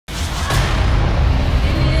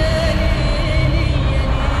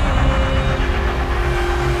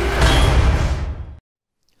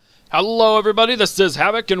Hello everybody, this is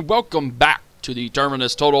Havoc and welcome back to the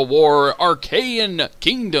Terminus Total War Achaian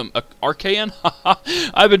Kingdom. Achaian?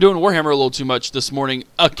 I've been doing Warhammer a little too much this morning.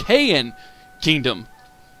 Achaian Kingdom.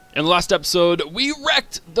 In the last episode, we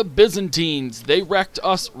wrecked the Byzantines. They wrecked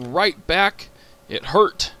us right back. It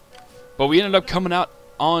hurt. But we ended up coming out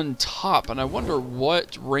on top, and I wonder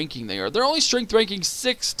what ranking they are. They're only strength ranking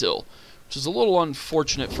 6 still, which is a little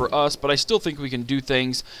unfortunate for us, but I still think we can do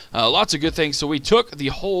things, lots of good things. So we took the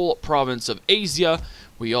whole province of Asia.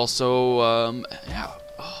 We also,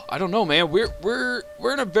 I don't know, man. We're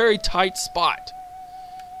in a very tight spot.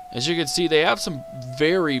 As you can see, they have some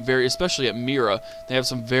very, especially at Mira, they have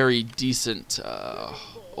some very decent.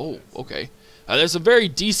 There's some very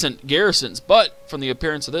decent garrisons, but from the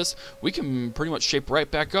appearance of this, we can pretty much shape right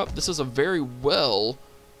back up. This is a very well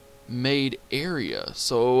made area,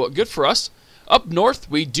 so good for us. Up north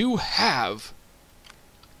we do have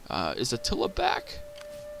is Attila back?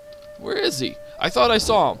 Where is he? I thought I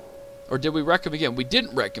saw him. Or did we wreck him again? We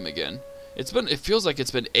didn't wreck him again. It feels like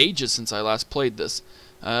it's been ages since I last played this.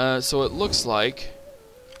 So it looks like,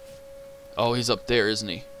 oh, he's up there, isn't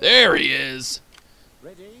he? There he is.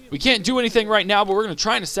 We can't do anything right now, but we're going to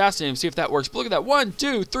try and assassinate him, see if that works. But look at that. 1,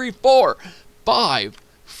 2, 3, 4, 5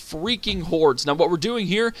 freaking hordes. Now what we're doing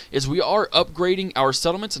here is we are upgrading our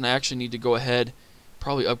settlements, and I actually need to go ahead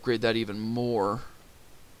probably upgrade that even more.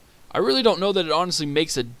 I really don't know that it honestly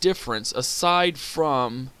makes a difference aside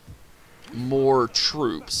from more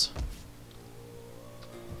troops.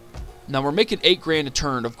 Now we're making 8 grand a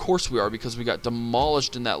turn. Of course we are, because we got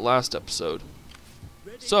demolished in that last episode.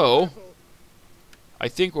 So I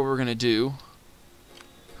think what we're gonna do,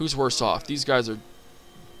 who's worse off? These guys are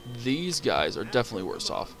definitely worse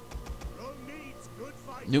off.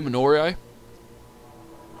 Numenorii,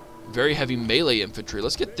 very heavy melee infantry.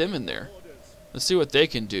 Let's get them in there. Let's see what they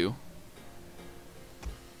can do.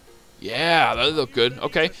 Yeah, they look good.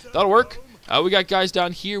 Okay, that'll work. We got guys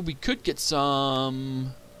down here. We could get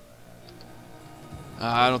some.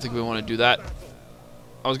 I don't think we want to do that.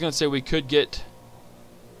 I was gonna say we could get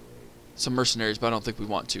some mercenaries, but I don't think we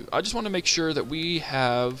want to. I just want to make sure that we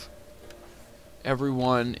have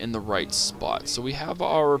everyone in the right spot. So we have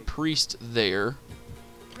our priest there.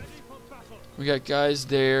 We got guys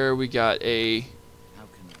there. We got a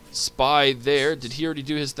spy there. Did he already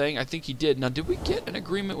do his thing? I think he did. Now, did we get an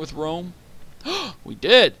agreement with Rome? We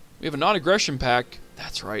did. We have a non-aggression pact.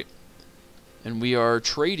 That's right. And we are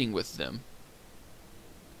trading with them.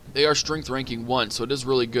 They are strength ranking 1, so it is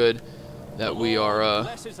really good that we are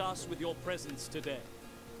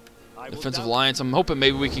defensive alliance. I'm hoping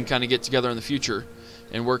maybe we can kind of get together in the future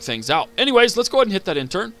and work things out. Anyways, let's go ahead and hit that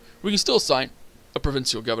intern. We can still assign a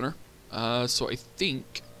provincial governor. So I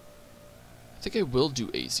think I will do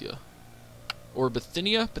Asia. Or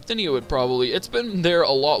Bithynia. Bithynia would probably, it's been there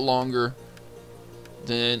a lot longer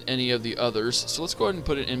than any of the others. So let's go ahead and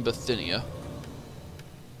put it in Bithynia.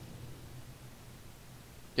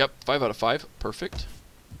 Yep, 5 out of 5. Perfect.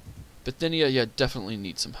 Bithynia, yeah, definitely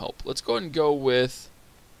needs some help. Let's go ahead and go with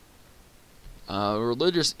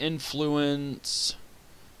religious influence,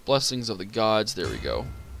 blessings of the gods. There we go.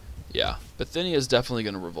 Yeah, Bithynia is definitely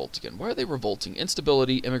going to revolt again. Why are they revolting?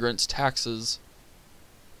 Instability, immigrants, taxes,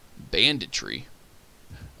 banditry.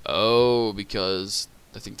 Oh, because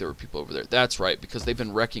I think there were people over there. That's right, because they've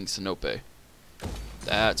been wrecking Sinope.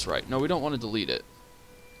 That's right. No, we don't want to delete it.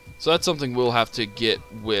 So that's something we'll have to get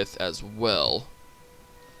with as well.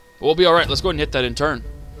 But we'll be alright. Let's go ahead and hit that in turn.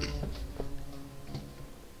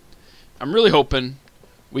 I'm really hoping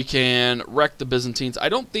we can wreck the Byzantines. I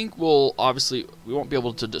don't think we won't be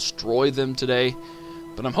able to destroy them today,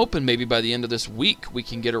 but I'm hoping maybe by the end of this week we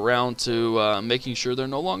can get around to making sure they're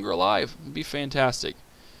no longer alive. It'd be fantastic.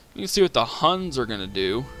 You can see what the Huns are going to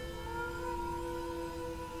do.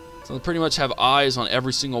 So they pretty much have eyes on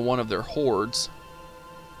every single one of their hordes.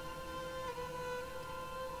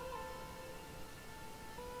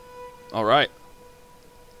 Alright.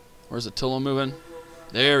 Where's Attila moving?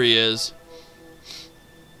 There he is.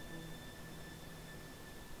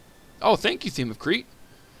 Oh, thank you, Theme of Crete.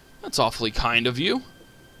 That's awfully kind of you.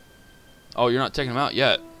 Oh, you're not taking them out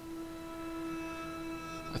yet.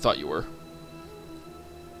 I thought you were.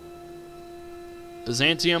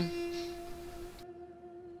 Byzantium.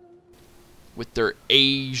 With their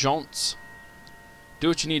agents. Do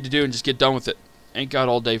what you need to do and just get done with it. Ain't got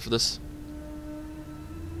all day for this.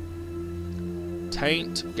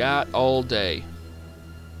 Tain't got all day.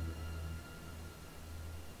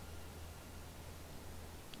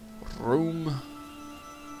 Rome.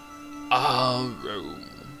 Rome.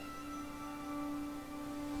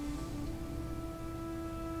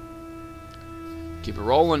 Keep it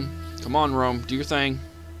rolling. Come on, Rome. Do your thing.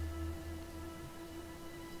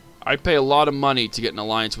 I'd pay a lot of money to get an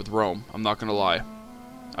alliance with Rome. I'm not gonna lie.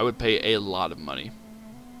 I would pay a lot of money.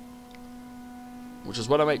 Which is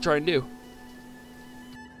what I might try and do.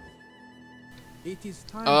 The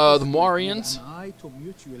Moirians,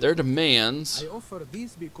 their demands. I offer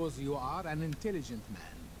this because you are an intelligent man.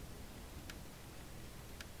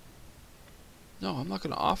 No, I'm not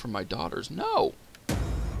going to offer my daughters. No.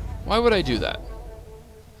 Why would I do that?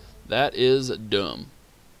 That is dumb.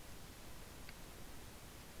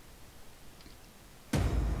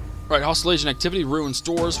 Right, hostile agent activity, ruined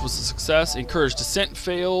stores was a success. Encouraged dissent,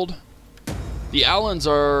 failed. The Alans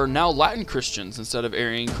are now Latin Christians instead of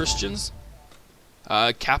Arian Christians.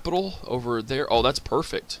 Capital over there. Oh, that's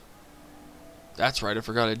perfect. That's right, I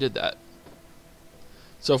forgot I did that.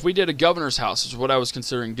 So if we did a governor's house, which is what I was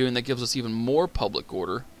considering doing, that gives us even more public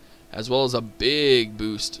order, as well as a big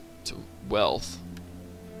boost to wealth.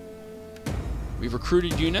 We've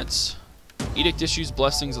recruited units. Edict issues,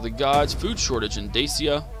 blessings of the gods, food shortage in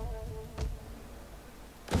Dacia.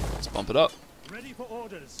 Let's bump it up. Ready for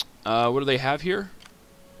orders. What do they have here?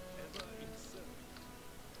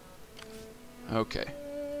 Okay.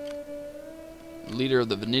 Leader of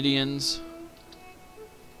the Venidians.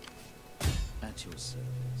 At your service.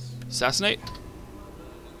 Assassinate.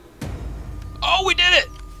 Oh, we did it!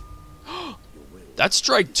 That's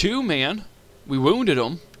strike 2, man. We wounded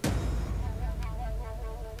him.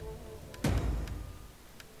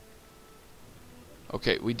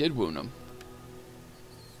 Okay, we did wound him.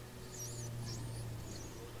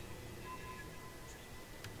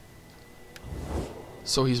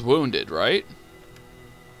 So he's wounded, right?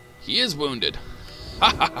 He is wounded.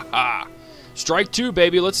 Ha ha ha ha. Strike 2,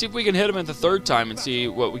 baby. Let's see if we can hit him at the 3rd time and see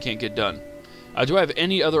what we can't get done. Do I have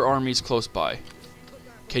any other armies close by?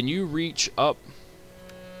 Can you reach up?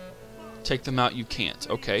 Take them out? You can't.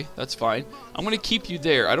 Okay, that's fine. I'm going to keep you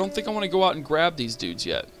there. I don't think I want to go out and grab these dudes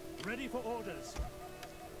yet. Ready for orders.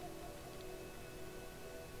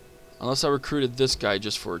 Unless I recruited this guy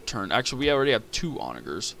just for a turn. Actually, we already have 2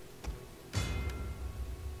 onagers.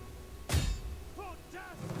 For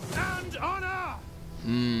death and honor.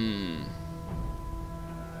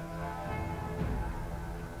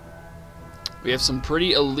 We have some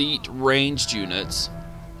pretty elite ranged units.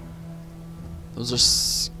 Those are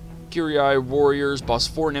Skirii warriors,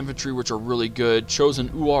 Bosphorian infantry, which are really good. Chosen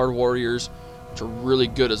Uar warriors, which are really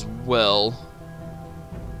good as well.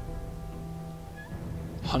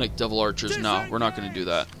 Hunnic devil archers. No, we're not going to do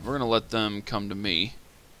that. We're going to let them come to me.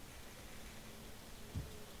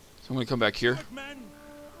 So I'm going to come back here.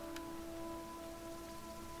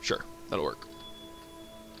 Sure, that'll work.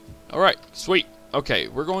 Alright, sweet. Okay,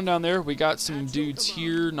 we're going down there. We got some dudes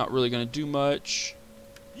here. Not really going to do much.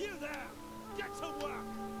 You there. Get to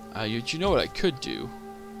work. You know what I could do?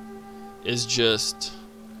 Is just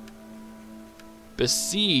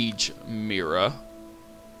besiege Mira.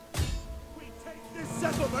 We take this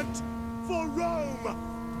settlement for Rome.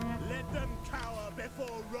 Let them cower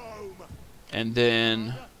before Rome. And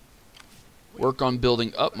then work on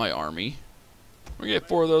building up my army. We're going to get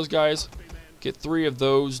 4 of those guys. Get 3 of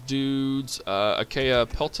those dudes. Achaia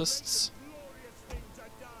Peltists.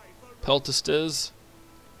 Peltistes.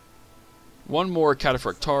 1 more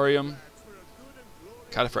Cataphractarium.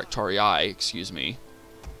 Cataphractarii, excuse me.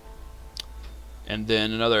 And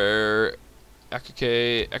then another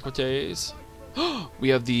Equites. We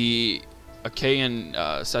have the Achaian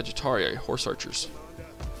Sagittarii, horse archers.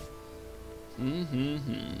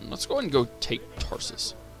 Let's go ahead and go take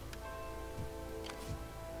Tarsus.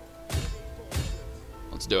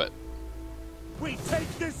 Let's do it. We take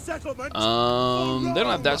this settlement. They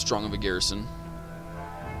don't have that strong of a garrison.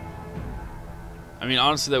 I mean,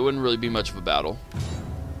 honestly, that wouldn't really be much of a battle.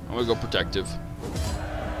 I'm gonna go protective.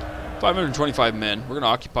 525 men. We're gonna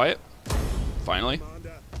occupy it. Finally.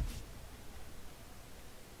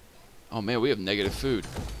 Oh man, we have negative food.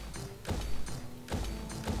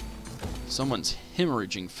 Someone's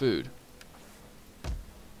hemorrhaging food.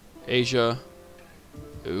 Asia.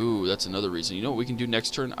 Ooh, that's another reason. You know what we can do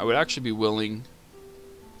next turn? I would actually be willing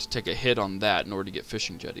to take a hit on that in order to get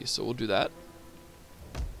fishing jetties. So we'll do that.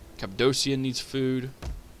 Cappadocia needs food.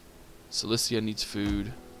 Cilicia needs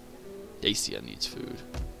food. Dacia needs food.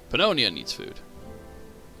 Pannonia needs food.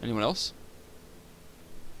 Anyone else?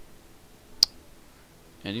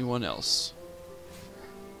 Anyone else?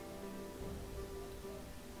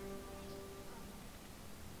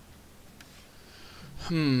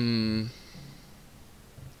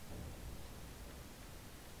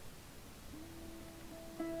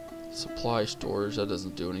 Supply storage, that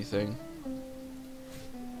doesn't do anything.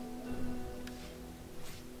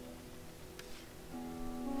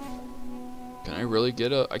 Can I really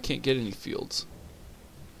get a... I can't get any fields.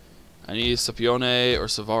 I need Scipione or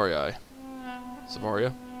Savarii.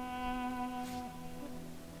 Savaria?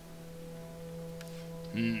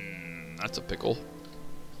 That's a pickle.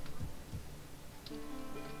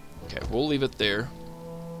 Okay, we'll leave it there.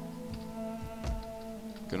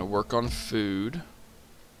 Gonna work on food.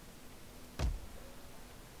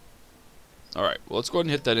 Alright, well, let's go ahead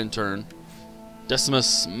and hit that intern.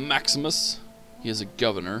 Decimus Maximus. He is a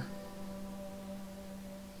governor.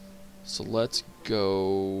 So let's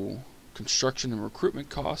go construction and recruitment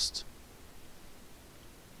cost.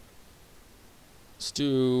 Let's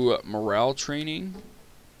do morale training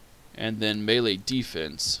and then melee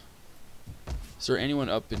defense. Is there anyone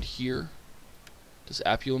up in here? Does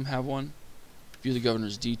Apulum have one? View the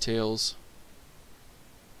governor's details.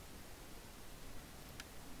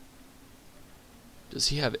 Does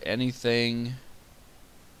he have anything?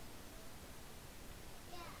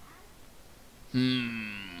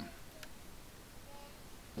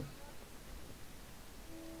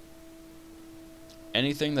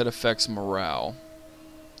 Anything that affects morale.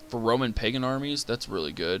 For Roman pagan armies, that's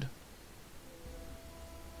really good.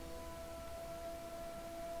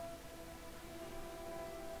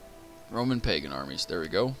 Roman pagan armies, there we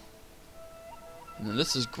go. And then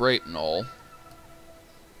this is great and all,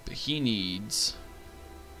 but he needs...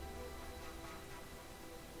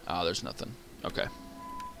 Ah, there's nothing. Okay.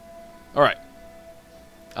 Alright.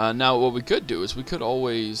 Now what we could do is we could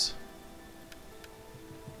always...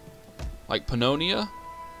 Like Pannonia,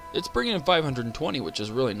 it's bringing in 520, which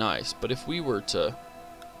is really nice. But if we were to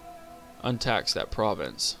untax that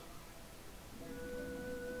province,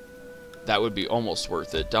 that would be almost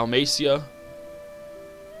worth it. Dalmatia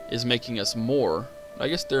is making us more. I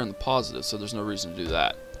guess they're in the positive, so there's no reason to do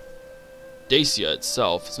that. Dacia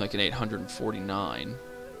itself is making 849.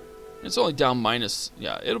 It's only down minus...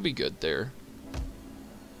 Yeah, it'll be good there.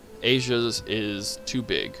 Asia's is too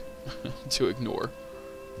big to ignore.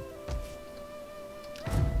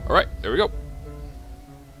 Alright, there we go.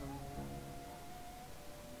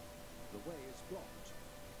 The way is blocked.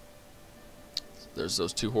 There's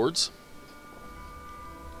those two hordes.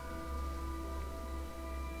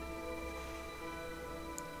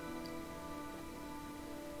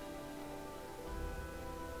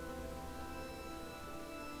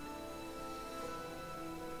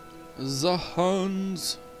 The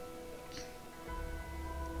Huns.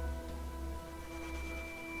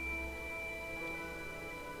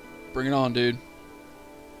 Bring it on, dude.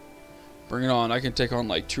 Bring it on. I can take on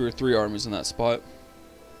like 2 or 3 armies in that spot.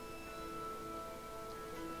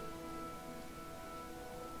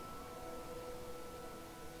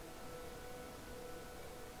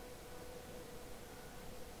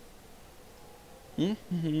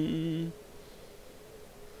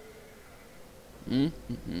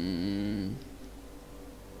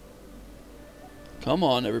 Come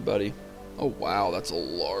on, everybody. Oh, wow, that's a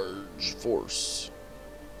large force.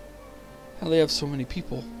 How do they have so many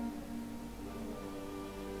people?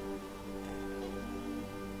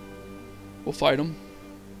 We'll fight them.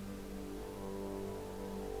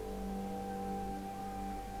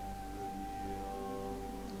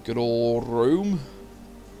 Good old Rome.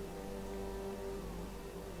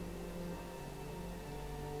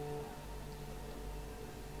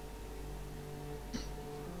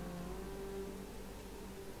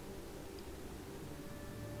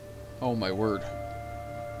 Oh my word.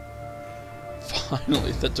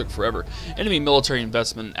 Finally, that took forever. Enemy military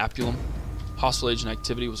investment in Apulum. Hostile agent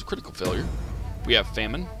activity was a critical failure. We have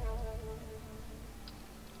famine.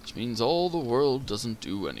 Which means all the world doesn't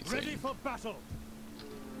do anything. Ready for battle.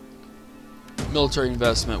 Military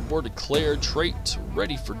investment. War declared. Trait.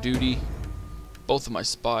 Ready for duty. Both of my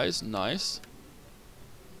spies. Nice.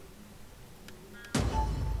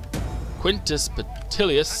 Quintus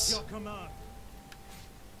Petilius. At your command.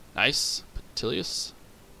 Nice. Petilius.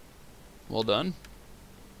 Well done.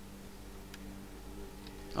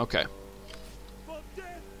 Okay. For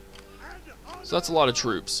death and honor. So that's a lot of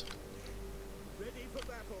troops. Ready for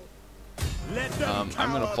battle. Let them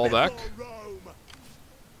I'm gonna cower fall back before Rome.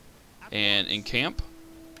 and encamp.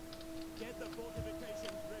 Get the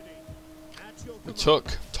fortifications ready. At your We command.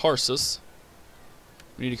 took Tarsus.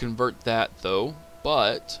 We need to convert that though,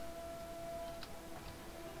 but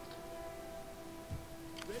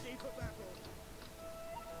Ready for battle.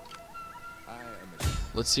 I am a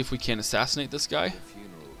let's see if we can assassinate this guy.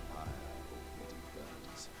 funeral pyre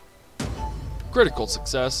of guns. Critical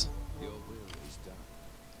success. Your will is done.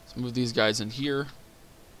 Let's move these guys in here.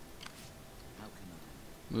 How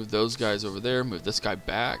can Move those guys over there. Move this guy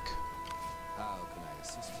back. how can I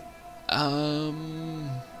assist you?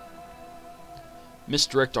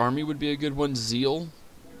 Misdirect army would be a good one. Zeal.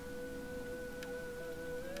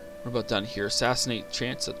 What about down here? Assassinate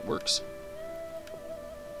chance that works.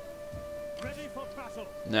 Ready for battle.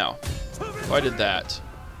 Now, if I did that,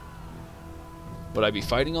 would I be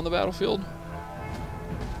fighting on the battlefield?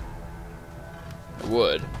 I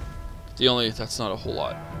would. That's not a whole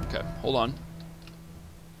lot. Okay, hold on.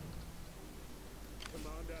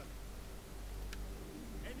 Commander.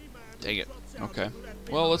 Any man who Dang it. drops out Okay. is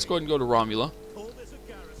left Well, let's go ahead and go to Romula. Call this a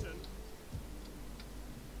garrison.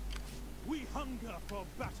 We hunger for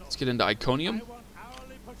battle. Let's get into Iconium. I want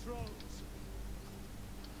hourly patrols.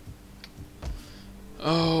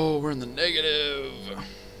 Oh, we're in the negative.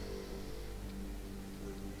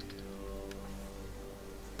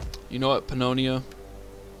 You know what, Pannonia?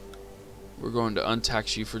 We're going to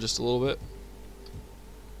untax you for just a little bit.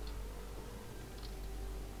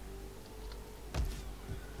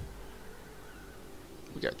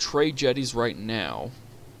 We got trade jetties right now.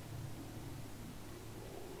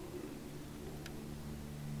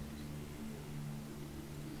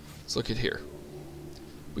 Let's look at here.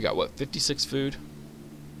 We got what, 56 food,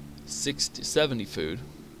 60, 70 food,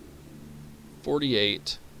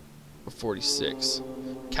 48, or 46.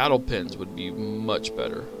 Cattle pens would be much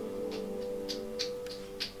better.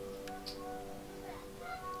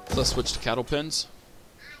 Let's switch to cattle pens.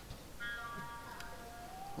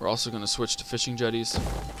 We're also going to switch to fishing jetties.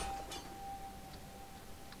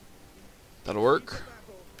 That'll work.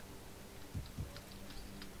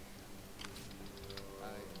 I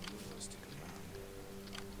am yours to command.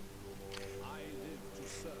 I live to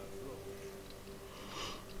serve Rome.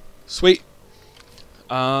 Sweet.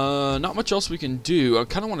 Not much else we can do. I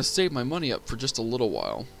kind of want to save my money up for just a little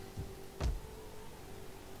while.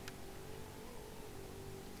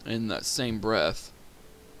 In that same breath,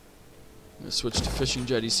 I'm going to switch to fishing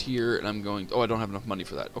jetties here, and I'm going... Oh, I don't have enough money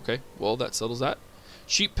for that. Okay, well, that settles that.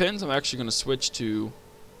 Sheep pens, I'm actually going to switch to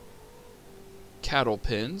cattle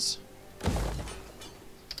pens.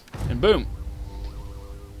 And boom.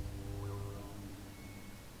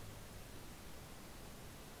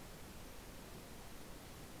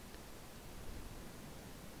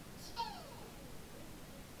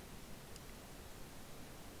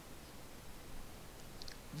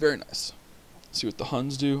 Very nice. See what the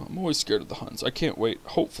Huns do. I'm always scared of the Huns. I can't wait,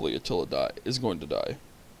 hopefully, until it is going to die.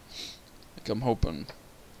 Like, I'm hoping.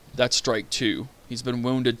 That's strike 2. He's been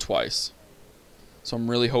wounded twice. So I'm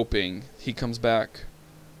really hoping he comes back.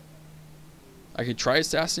 I could try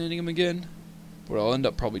assassinating him again. What I'll end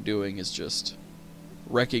up probably doing is just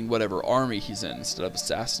wrecking whatever army he's in instead of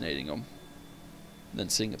assassinating him. And then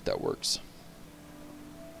seeing if that works.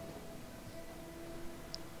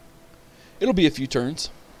 It'll be a few turns.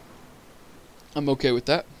 I'm okay with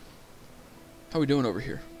that. How are we doing over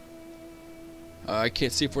here? I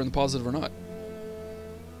can't see if we're in the positive or not.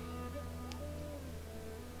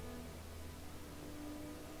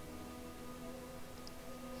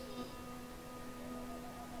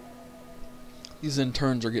 These end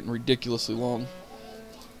turns are getting ridiculously long.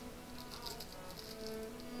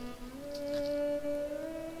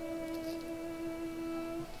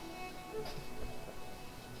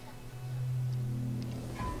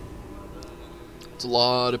 It's a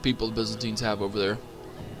lot of people the Byzantines have over there.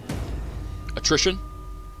 Attrition.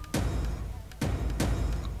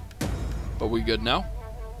 But we good now?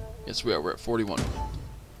 Yes, we are. We're at 41.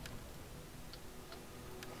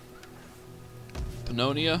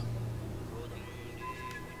 Pannonia.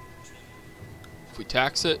 If we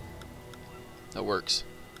tax it, that works.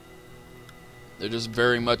 They're just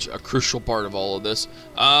very much a crucial part of all of this.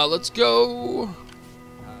 Let's go.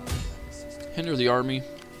 Hinder the army.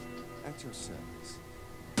 At your service.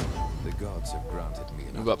 The gods have granted me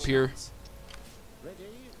an Move up here. chance.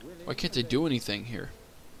 Why can't they do anything here?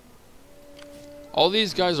 All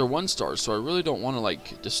these guys are 1-stars, so I really don't want to,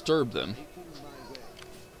 like, disturb them.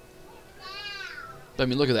 But, I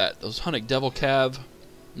mean, look at that. Those Hunnic Devil Cav.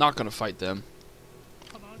 Not going to fight them.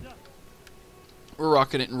 Commander. We're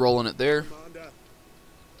rocking it and rolling it there. Commander.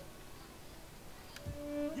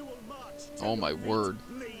 You will march till Oh, my your feet word.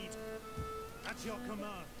 bleed. At your command.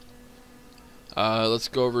 Let's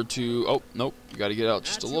go over to... Oh, nope. You got to get out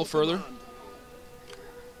just At a little your further. command.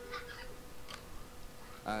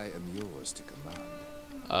 I am yours to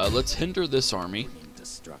command. Let's hinder this army. Bringing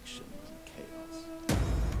destruction and chaos.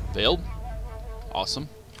 Failed. Awesome.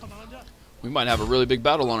 Commander. We might have a really big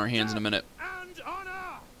battle on our hands in a minute. And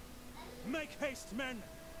honor. Make haste, men.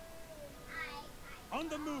 On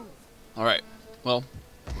the move. Alright. Well,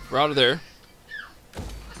 we're out of there.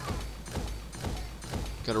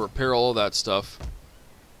 Got to repair all of that stuff.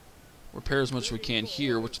 Repair as much as we can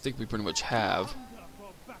here, which I think we pretty much have. Hunger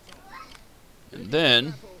for battle. And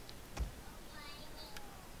then...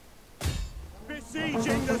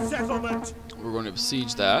 besieging the settlement. We're going to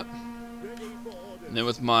besiege that. And then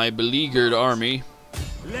with my beleaguered army,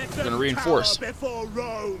 Let we're going to them reinforce. cower before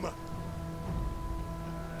Rome.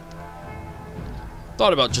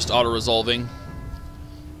 Thought about just auto-resolving,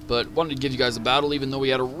 but wanted to give you guys a battle, even though we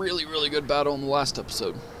had a really, really good battle in the last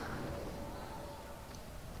episode.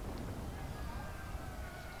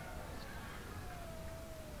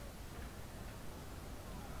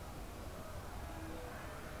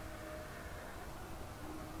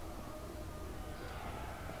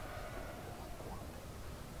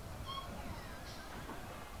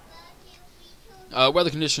 Weather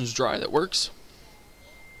conditions dry, that works.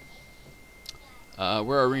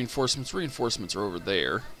 Where are reinforcements? Reinforcements are over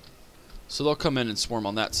there. So they'll come in and swarm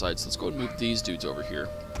on that side. So let's go ahead and move these dudes over here.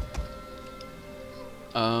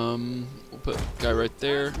 We'll put a guy right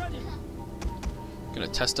there. Gonna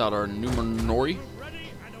test out our Numenori.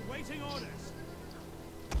 Ready and awaiting orders.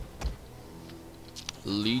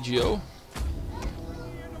 Legio.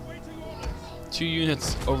 2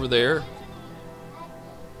 units over there.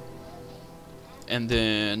 And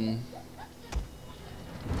then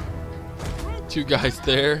 2 guys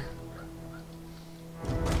there.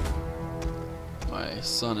 My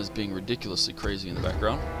son is being ridiculously crazy in the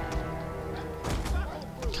background.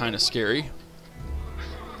 Kind of scary.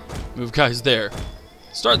 Move guys there.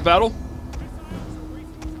 Start the battle.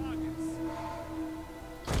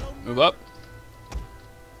 Move up.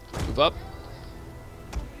 Move up.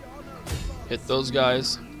 Hit those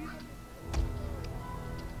guys.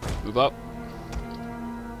 Move up.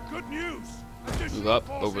 Good news. Move up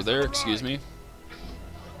over there, excuse me.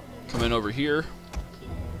 Come in over here.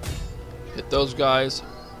 Hit those guys.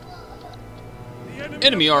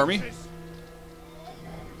 Enemy army.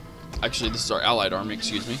 Actually, this is our allied army,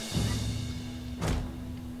 excuse me.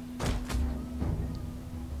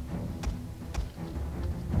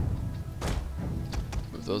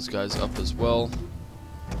 Move those guys up as well.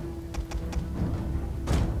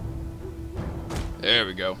 There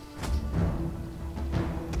we go.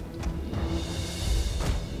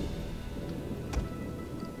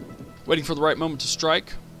 Waiting for the right moment to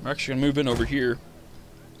strike. We're actually going to move in over here.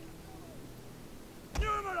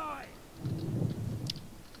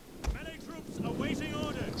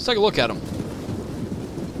 Let's take a look at them.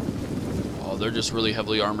 Oh, they're just really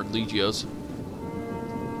heavily armored legios.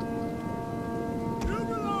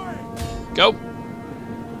 Go!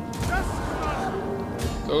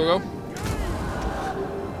 Go, go, go.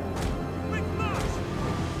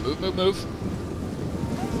 Move, move, move.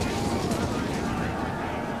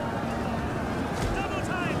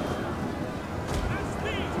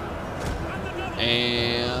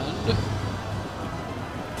 And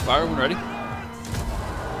fire when ready.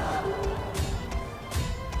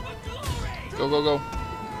 Go, go, go.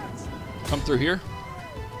 Come through here.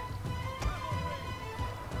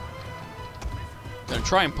 Gonna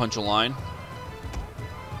try and punch a line.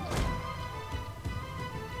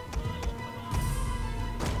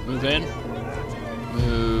 Move in.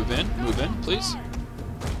 Move in. Move in, please.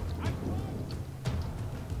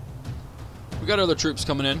 We got other troops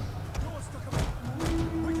coming in.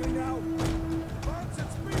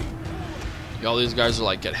 All these guys are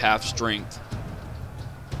like at half strength.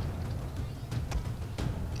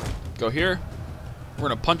 Go here. We're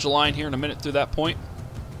gonna punch a line here in a minute through that point.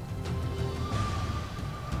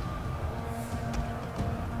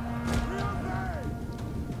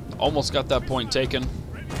 Almost got that point taken.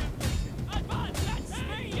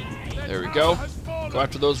 There we go. Go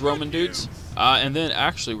after those Roman dudes. And then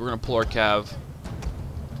actually we're gonna pull our cav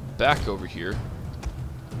back over here.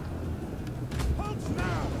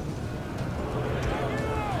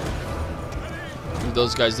 Move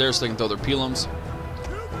those guys there so they can throw their pilums.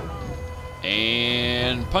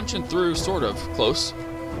 And punching through, sort of close.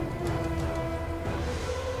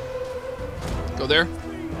 Go there.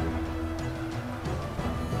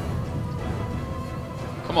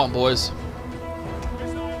 Come on, boys.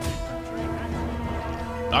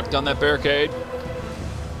 Knock down that barricade.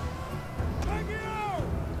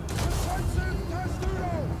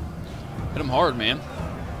 Hit him hard, man.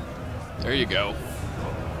 There you go.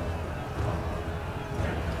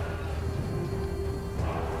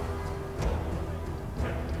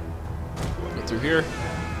 Go through here.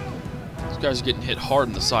 These guys are getting hit hard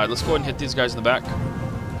on the side. Let's go ahead and hit these guys in the back.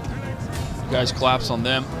 You guys collapse on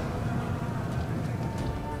them.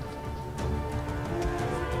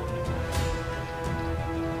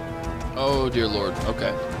 Oh, dear Lord.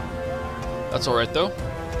 Okay. That's alright, though.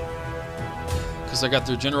 Because I got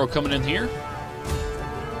their general coming in here.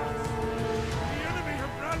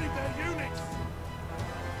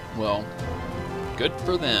 Well, good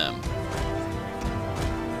for them.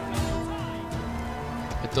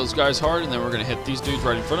 Hit those guys hard, and then we're going to hit these dudes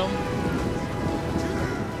right in front of them.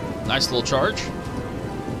 Nice little charge.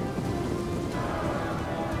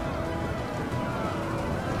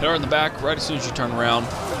 Hit her in the back right as soon as you turn around.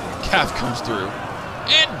 Calf comes through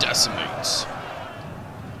and decimates.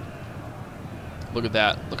 Look at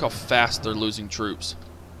that. Look how fast they're losing troops.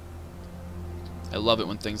 I love it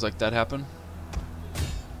when things like that happen.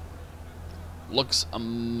 Looks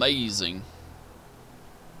amazing.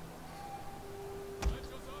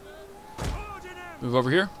 Move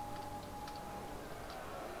over here.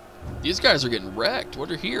 These guys are getting wrecked.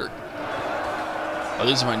 What are here? Oh,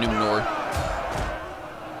 these are my Numenor.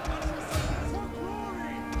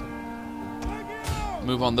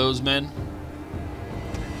 Move on those men.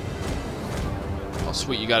 Oh,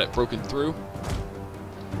 sweet, you got it broken through.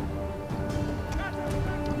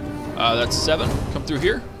 That's 7. Come through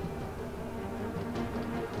here.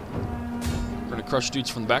 We're gonna crush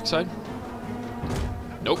dudes from the backside.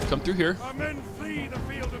 Nope, come through here. Our men flee the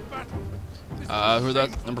field of battle. Who are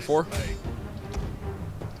that? Number 4?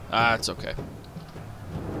 It's okay.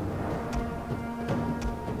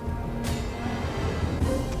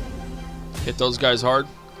 Hit those guys hard.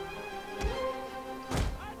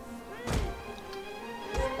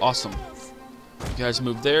 Awesome. You guys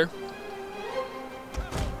move there.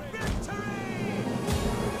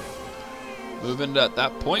 Move into at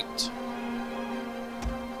that point.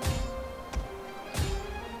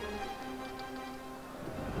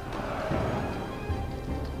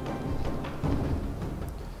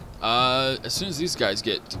 As soon as these guys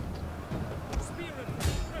get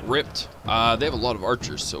ripped, they have a lot of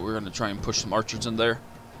archers, so we're going to try and push some archers in there.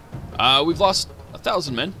 We've lost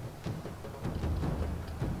 1,000 men.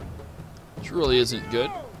 Which really isn't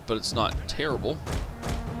good, but it's not terrible.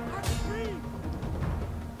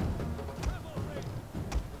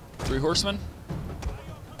 Three horsemen.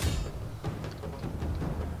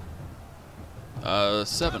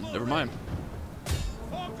 7, never mind.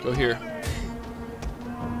 Go here.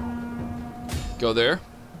 Go there.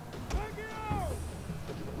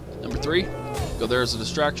 Number 3, go there as a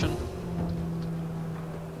distraction.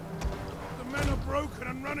 The men are broken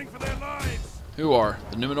and running for their lives. Who are?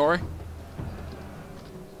 The Numenori?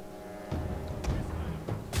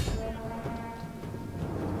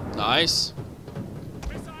 Nice.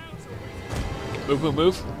 Move, move,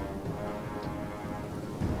 move.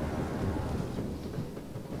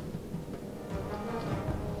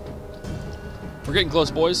 We're getting close,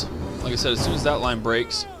 boys. Like I said, as soon as that line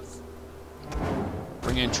breaks,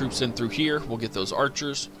 bring in troops in through here. We'll get those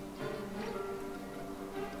archers.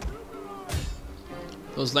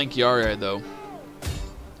 Those Lankiari, though,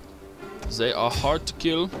 they are hard to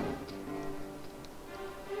kill.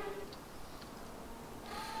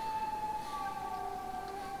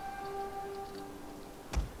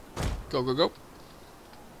 Go, go, go.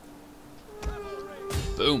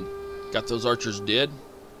 Boom. Got those archers dead.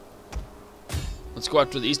 Let's go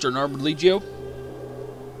after the Eastern Armored Legio.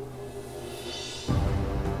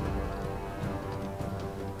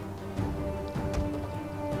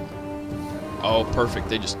 Oh, perfect.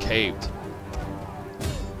 They just caved.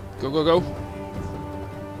 Go, go, go.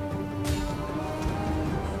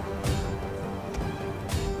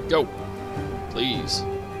 Go. Please.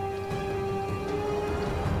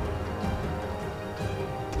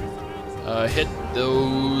 Hit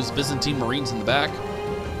those Byzantine Marines in the back.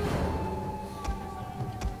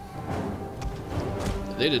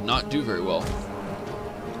 They did not do very well.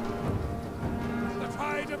 The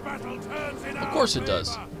tide of battle turns in Of course it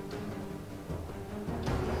does.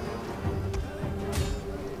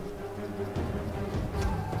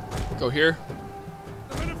 Go here.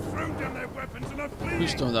 The men have thrown down their weapons and are fleeing.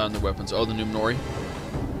 Who's throwing down their weapons? Oh, the Numenori.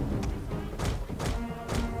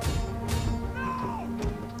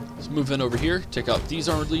 Let's move in over here. Take out these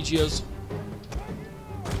armored legios.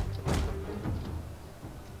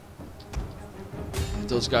 Get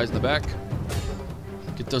those guys in the back.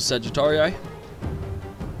 Get those Sagittarii.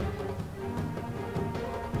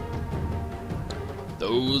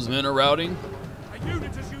 Those men are routing. A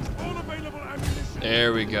unit has used all available ammunition.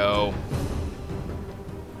 There we go.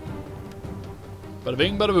 Bada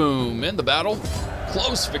bing, bada boom. End the battle.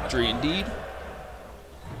 Close victory indeed.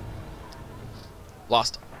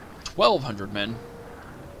 Lost 1,200 men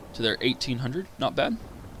to their 1,800. Not bad.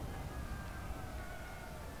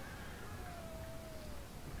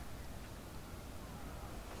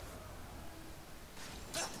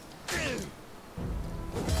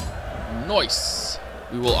 Nice.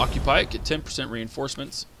 We will occupy it. Get 10%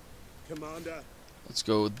 reinforcements. Commander. Let's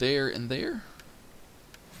go there and there.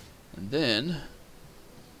 And then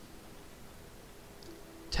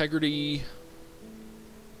integrity.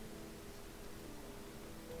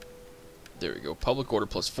 There we go. Public order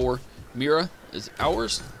 +4. Mira is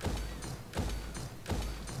ours.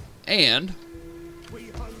 And,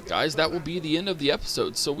 guys, that will be the end of the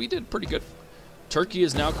episode. So we did pretty good. Turkey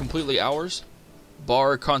is now completely ours.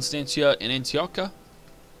 Bar, Constantia, and Antiochia.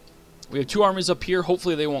 We have 2 armies up here.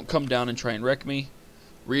 Hopefully they won't come down and try and wreck me.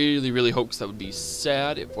 Really, really hope, 'cause that would be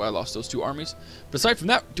sad if I lost those 2 armies. But aside from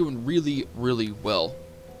that, doing really, really well.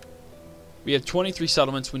 We have 23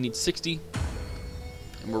 settlements. We need 60.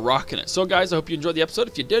 And we're rocking it. So, guys, I hope you enjoyed the episode.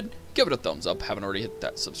 If you did, give it a thumbs up. Haven't already hit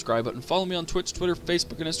that subscribe button. Follow me on Twitch, Twitter,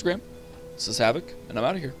 Facebook, and Instagram. This is Havoc, and I'm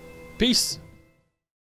out of here. Peace.